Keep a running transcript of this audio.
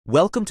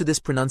Welcome to this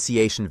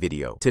pronunciation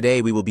video.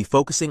 Today we will be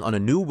focusing on a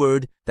new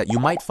word that you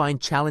might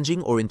find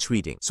challenging or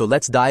intriguing. So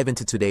let's dive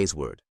into today's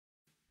word.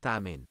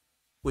 Tamen,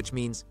 which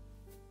means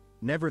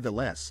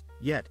nevertheless,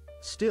 yet,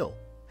 still,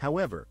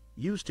 however,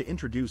 used to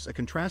introduce a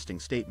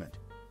contrasting statement.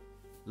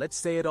 Let's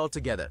say it all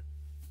together.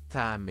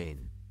 Tamen.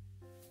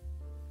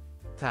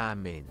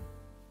 Tamen.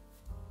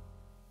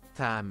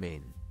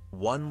 Tamen.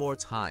 One more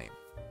time.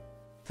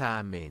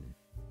 Tamen.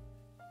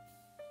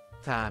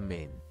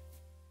 Tamen.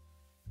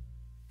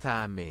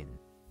 Tamen.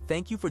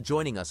 Thank you for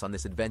joining us on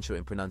this adventure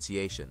in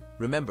pronunciation.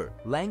 Remember,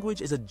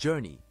 language is a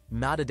journey,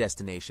 not a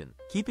destination.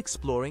 Keep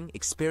exploring,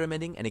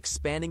 experimenting, and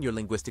expanding your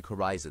linguistic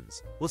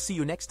horizons. We'll see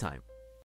you next time.